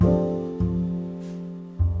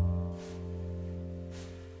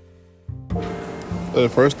The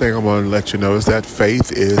first thing I'm going to let you know is that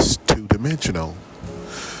faith is two-dimensional.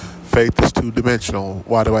 Faith is two-dimensional.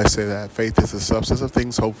 Why do I say that? Faith is the substance of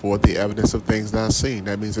things hoped for, the evidence of things not seen.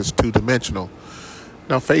 That means it's two-dimensional.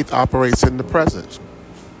 Now, faith operates in the present.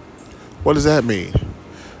 What does that mean?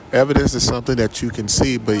 Evidence is something that you can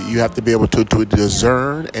see, but you have to be able to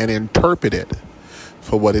discern and interpret it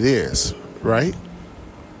for what it is, right?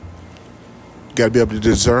 You got to be able to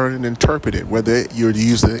discern and interpret it, whether you're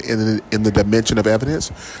using it in the dimension of evidence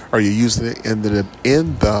or you're using it in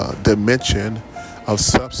the dimension of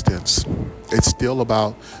substance. It's still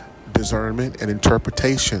about discernment and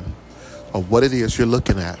interpretation of what it is you're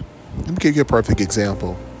looking at. Let me give you a perfect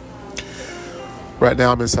example. Right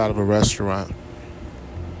now I'm inside of a restaurant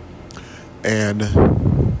and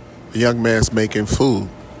a young man's making food.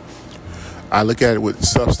 I look at it with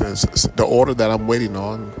substance. The order that I'm waiting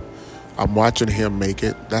on, I'm watching him make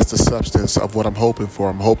it. That's the substance of what I'm hoping for.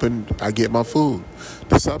 I'm hoping I get my food.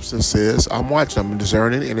 The substance is I'm watching, I'm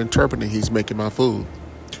discerning and interpreting he's making my food.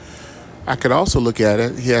 I can also look at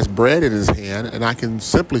it. He has bread in his hand, and I can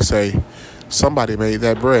simply say, somebody made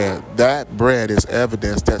that bread. That bread is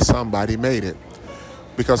evidence that somebody made it.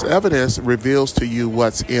 Because evidence reveals to you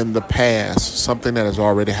what's in the past, something that has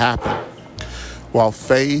already happened. While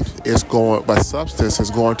substance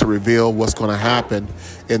is going to reveal what's going to happen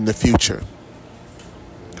in the future.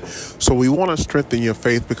 So we want to strengthen your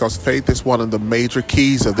faith because faith is one of the major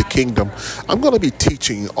keys of the kingdom. I'm going to be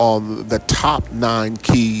teaching on the top 9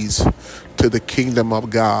 keys to the kingdom of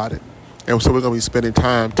God. And so we're going to be spending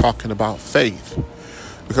time talking about faith.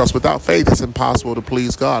 Because without faith, it's impossible to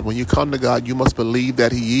please God. When you come to God, you must believe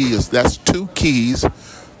that He is. That's 2 keys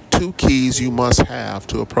you must have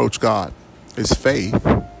to approach God. Is faith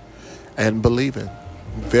and believing.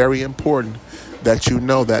 Very important that you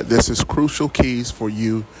know that this is crucial keys for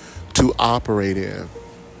you to operate in,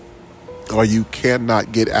 or you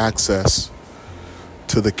cannot get access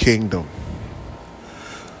to the kingdom.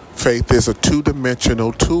 Faith is a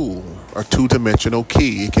 2-dimensional tool, a 2-dimensional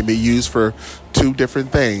key. It can be used for 2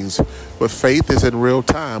 different things, but faith is in real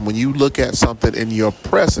time. When you look at something in your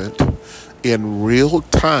present, in real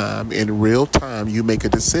time, you make a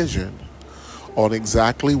decision on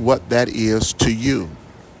exactly what that is to you.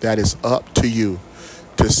 That is up to you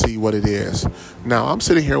to see what it is. Now, I'm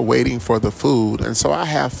sitting here waiting for the food, and so I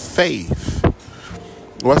have faith.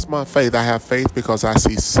 What's my faith? I have faith because I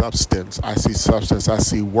see substance. I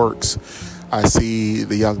see works. I see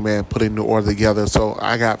the young man putting the order together. So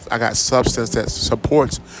I got substance that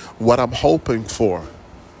supports what I'm hoping for.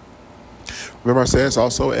 Remember I said it's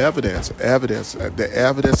also evidence, the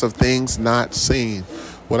evidence of things not seen.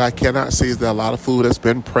 What I cannot see is that a lot of food has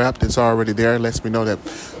been prepped. It's already there. It lets me know that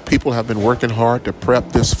people have been working hard to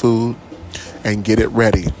prep this food and get it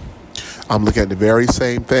ready. I'm looking at the very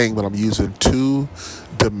same thing, but I'm using 2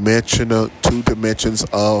 dimensions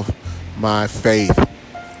of my faith.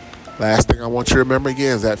 Last thing I want you to remember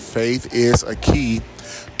again is that faith is a key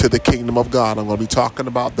to the kingdom of God. I'm going to be talking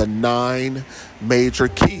about the 9 major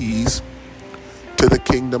keys to the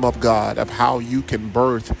kingdom of God, of how you can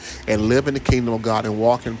birth and live in the kingdom of God and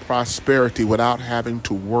walk in prosperity without having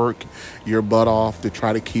to work your butt off to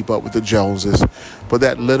try to keep up with the Joneses. But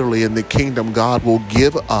that literally in the kingdom, God will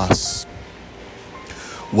give us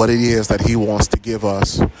what it is that He wants to give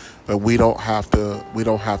us, and we don't have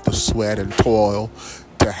to sweat and toil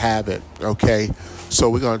to have it. Okay. So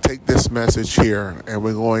we're going to take this message here and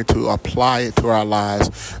we're going to apply it to our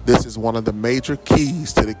lives. This is one of the major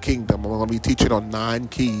keys to the kingdom. I'm going to be teaching on 9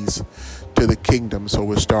 keys to the kingdom. So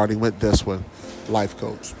we're starting with this one, Life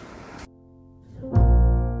Coach.